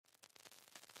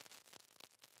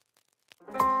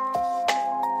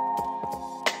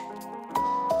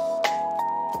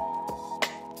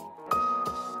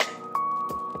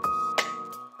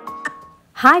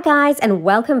Hi guys, and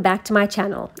welcome back to my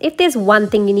channel. If there's one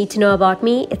thing you need to know about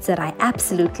me, it's that I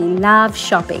absolutely love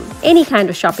shopping. Any kind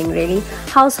of shopping really.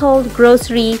 Household,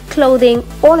 grocery, clothing,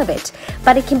 all of it.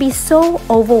 But it can be so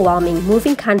overwhelming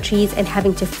moving countries and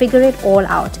having to figure it all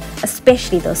out,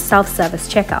 especially those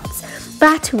self-service checkouts.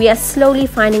 But we are slowly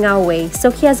finding our way,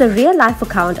 so here's a real-life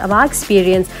account of our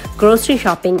experience grocery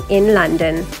shopping in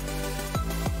London.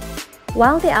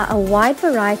 While there are a wide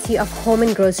variety of home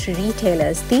and grocery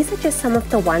retailers, these are just some of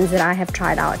the ones that I have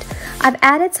tried out. I've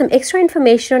added some extra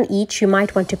information on each you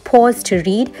might want to pause to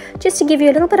read, just to give you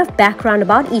a little bit of background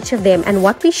about each of them and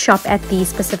what we shop at these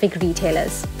specific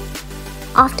retailers.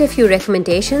 After a few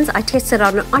recommendations, I tested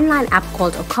out an online app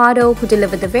called Ocado, who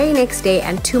delivered the very next day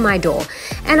and to my door.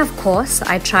 And of course,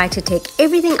 I tried to take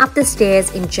everything up the stairs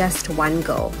in just one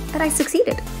go. But I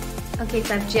succeeded. Okay,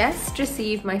 so I've just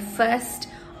received my first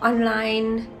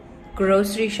online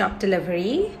grocery shop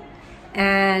delivery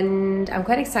and I'm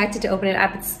quite excited to open it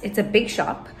up. It's a big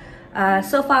shop.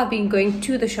 So far I've been going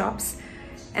to the shops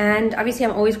and obviously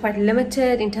I'm always quite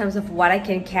limited in terms of what I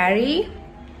can carry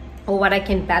or what I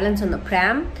can balance on the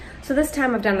pram. So this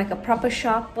time I've done like a proper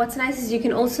shop. What's nice is you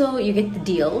get the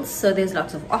deals, so there's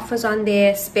lots of offers on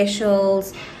there,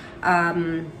 specials, 2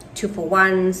 for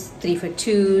 1s, 3 for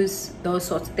 2s, those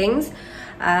sorts of things.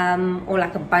 Or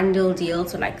like a bundle deal,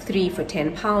 so like 3 for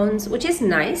 £10, which is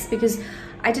nice because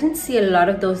I didn't see a lot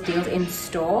of those deals in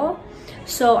store.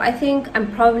 So I think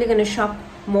I'm probably going to shop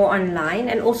more online,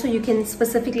 and also you can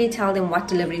specifically tell them what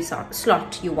delivery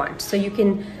slot you want, so you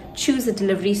can choose a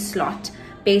delivery slot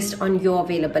based on your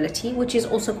availability, which is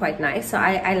also quite nice. So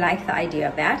I like the idea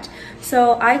of that.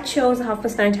 So I chose a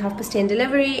 9:30 to 10:30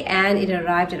 delivery and it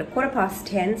arrived at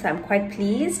 10:15, so I'm quite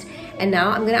pleased. And now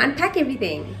I'm going to unpack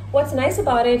everything. What's nice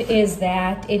about it is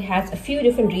that it has a few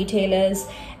different retailers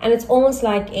and it's almost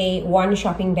like a one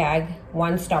shopping bag,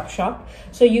 one-stop shop.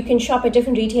 So you can shop at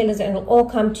different retailers and it'll all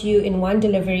come to you in one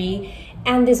delivery,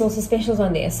 and there's also specials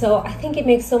on there. So I think it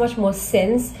makes so much more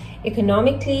sense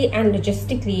economically and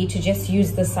logistically to just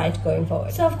use the site going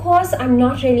forward. So of course I'm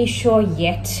not really sure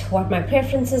yet what my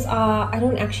preferences are. I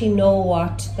don't actually know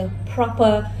what the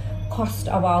proper cost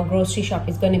of our grocery shop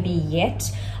is going to be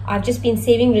yet. I've just been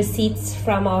saving receipts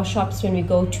from our shops when we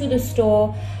go to the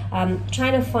store,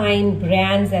 trying to find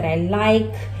brands that I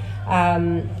like.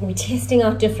 We're testing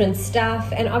out different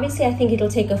stuff, and obviously I think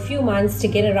it'll take a few months to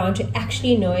get around to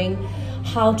actually knowing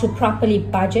how to properly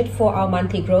budget for our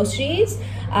monthly groceries,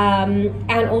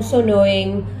 and also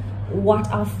knowing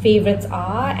what our favorites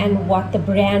are and what the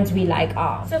brands we like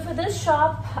are. So for this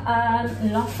shop,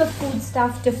 lots of food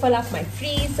stuff to fill up my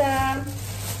freezer.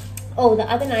 Oh, the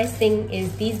other nice thing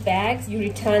is these bags, you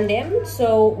return them.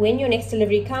 So when your next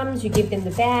delivery comes, you give them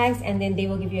the bags and then they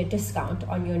will give you a discount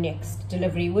on your next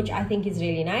delivery, which I think is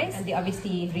really nice. And they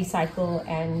obviously recycle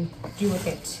and do with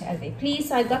it as they please.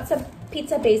 So I got some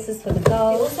pizza bases for the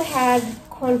girls. They also had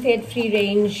corn-fed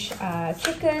free-range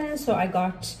chicken, so I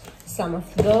got some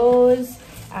of those.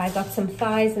 I got some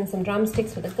thighs and some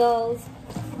drumsticks for the girls.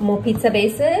 More pizza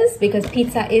bases because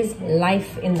pizza is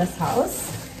life in this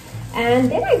house.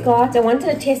 And then I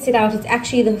wanted to test it out. It's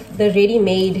actually the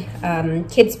ready-made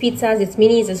kids pizzas. It's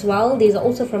minis as well. These are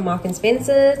also from Marks and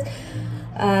Spencer's.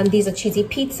 These are cheesy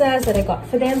pizzas that I got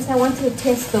for them, so I wanted to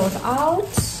test those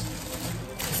out.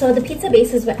 So the pizza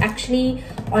bases were actually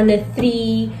on a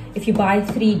if you buy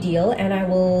 3 deal, and I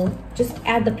will just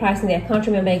add the price in there. I can't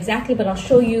remember exactly, but I'll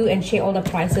show you and share all the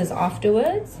prices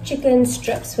afterwards. Chicken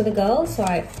strips for the girls, so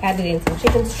I added in some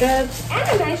chicken strips, and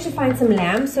I managed to find some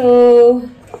lamb. So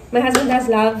my husband does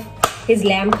love his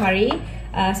lamb curry,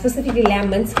 specifically lamb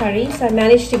mince curry. So I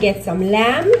managed to get some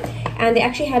lamb, and they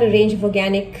actually had a range of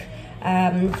organic,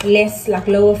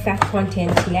 lower fat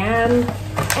content lamb,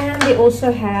 and they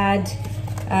also had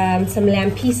some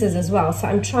lamb pieces as well. So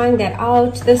I'm trying that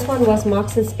out. This one was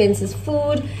Marks and Spencer's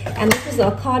food, and this is the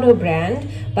Ocado brand,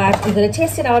 but I'm going to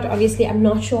test it out. Obviously I'm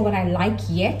not sure what I like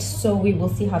yet, so we will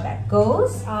see how that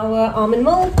goes. Our almond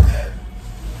milk.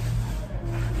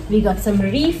 We got some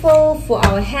refill for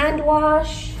our hand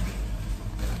wash.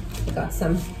 We got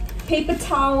some paper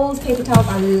towels. Paper towels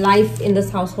are life in this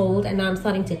household, and now I'm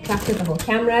starting to clutter the whole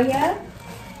camera here.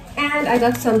 And I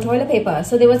got some toilet paper.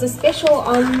 So there was a special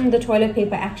on the toilet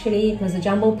paper actually. It was a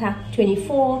jumbo pack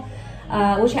 24,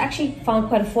 which I actually found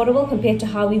quite affordable compared to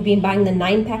how we've been buying the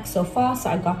 9-pack so far. So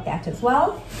I got that as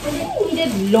well. And then we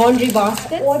needed laundry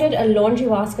baskets. Ordered a laundry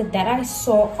basket that I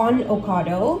saw on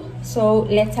Ocado. So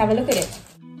let's have a look at it.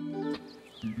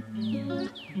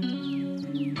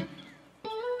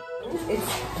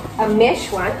 It's a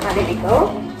mesh one. There we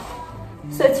go.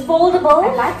 So it's foldable.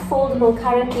 I like foldable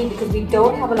currently because we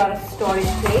don't have a lot of storage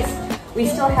space. We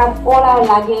still have all our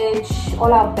luggage,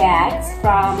 all our bags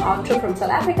from our trip from South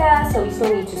Africa, so we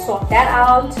still need to sort that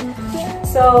out.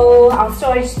 So our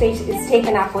storage space is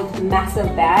taken up with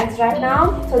massive bags right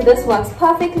now. So this works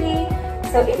perfectly.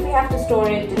 So if we have to store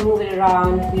it and move it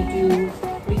around, we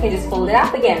can just fold it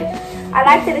up again. I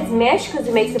like that it's mesh because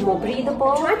it makes it more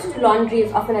breathable. I try to do laundry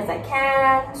as often as I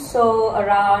can, so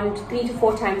around 3 to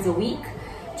 4 times a week,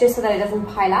 just so that it doesn't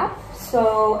pile up.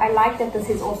 So I like that this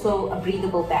is also a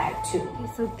breathable bag too.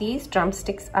 So these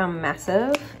drumsticks are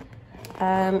massive.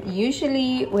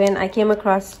 Usually when I came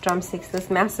across drumsticks this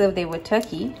massive, they were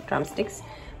turkey drumsticks,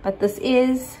 but this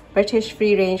is British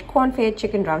free-range corn-fed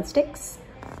chicken drumsticks.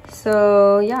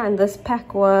 So yeah, and this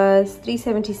pack was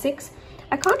 $3.76.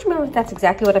 I can't remember if that's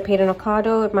exactly what I paid on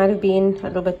Ocado. It might have been a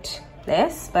little bit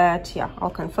less, but yeah, I'll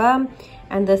confirm.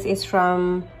 And this is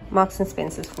from Marks and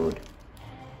Spencer's Food.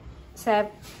 So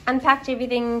I've unpacked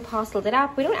everything, parceled it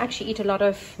up. We don't actually eat a lot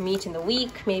of meat in the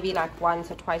week, maybe like once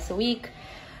or twice a week.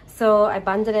 So I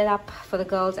bundled it up for the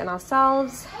girls and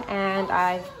ourselves, and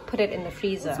I've put it in the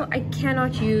freezer. So I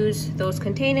cannot use those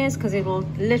containers because it will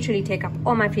literally take up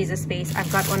all my freezer space.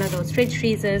 I've got one of those fridge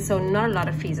freezers, so not a lot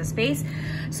of freezer space.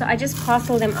 So I just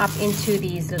parcel them up into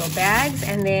these little bags,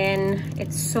 and then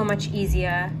it's so much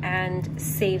easier and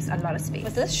saves a lot of space.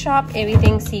 With this shop,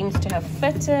 everything seems to have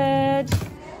fitted.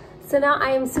 So now I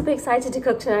am super excited to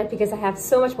cook tonight because I have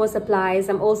so much more supplies.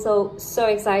 I'm also so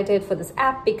excited for this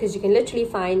app because you can literally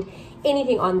find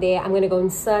anything on there. I'm going to go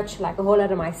and search like a whole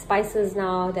lot of my spices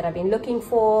now that I've been looking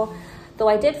for. Though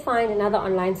I did find another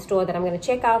online store that I'm going to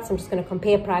check out, so I'm just going to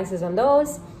compare prices on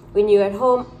those. When you're at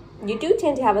home, you do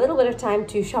tend to have a little bit of time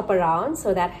to shop around,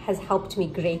 so that has helped me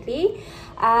greatly.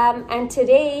 And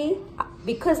today,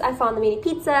 because I found the mini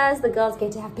pizzas, the girls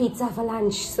get to have pizza for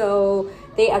lunch, so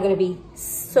they are going to be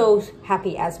so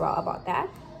happy as well about that.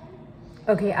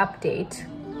 Okay, update.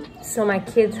 So my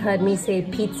kids heard me say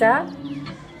pizza,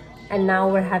 and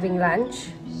now we're having lunch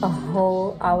a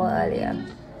whole hour earlier.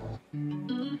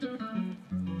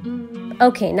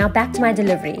 Okay, now back to my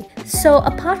delivery. So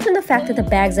apart from the fact that the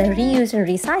bags are reused and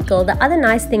recycled, the other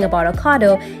nice thing about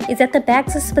Ocado is that the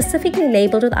bags are specifically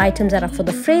labeled with items that are for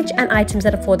the fridge and items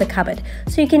that are for the cupboard,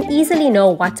 so you can easily know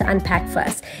what to unpack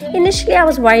first. Initially, I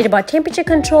was worried about temperature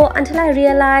control until I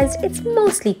realized it's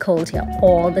mostly cold here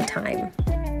all the time.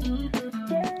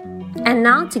 And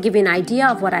now to give you an idea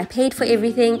of what I paid for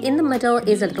everything, in the middle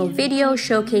is a little video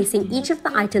showcasing each of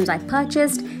the items I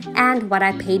purchased and what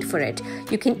I paid for it.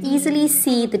 You can easily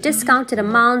see the discounted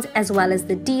amounts as well as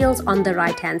the deals on the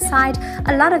right hand side,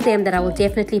 a lot of them that I will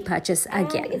definitely purchase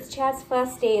again. It's Chad's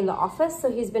first day in the office, so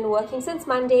he's been working since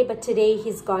Monday, but today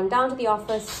he's gone down to the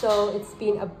office, so it's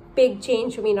been a big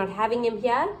change for me not having him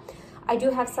here. I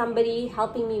do have somebody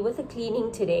helping me with the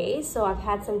cleaning today, so I've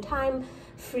had some time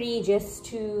free just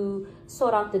to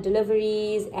sort out the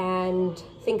deliveries and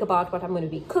think about what I'm going to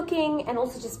be cooking, and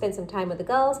also just spend some time with the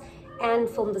girls and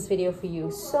film this video for you.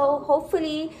 So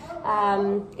hopefully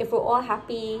if we're all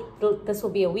happy, this will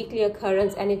be a weekly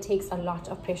occurrence, and it takes a lot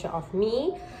of pressure off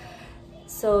me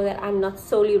so that I'm not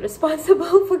solely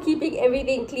responsible for keeping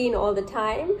everything clean all the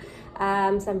time.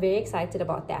 So I'm very excited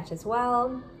about that as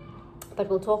well, but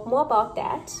we'll talk more about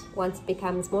that once it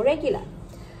becomes more regular.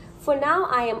 For now,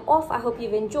 I am off. I hope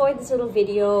you've enjoyed this little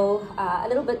video, a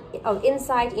little bit of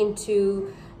insight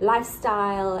into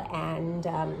lifestyle and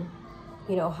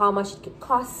you know, how much it could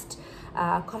cost,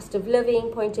 cost of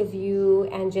living point of view,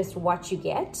 and just what you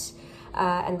get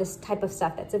and this type of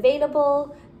stuff that's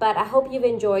available. But I hope you've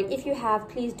enjoyed. If you have,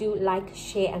 please do like,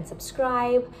 share and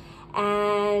subscribe.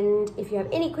 And if you have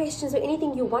any questions or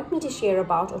anything you want me to share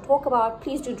about or talk about,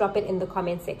 please do drop it in the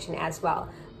comment section as well.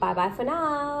 Bye bye for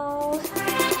now.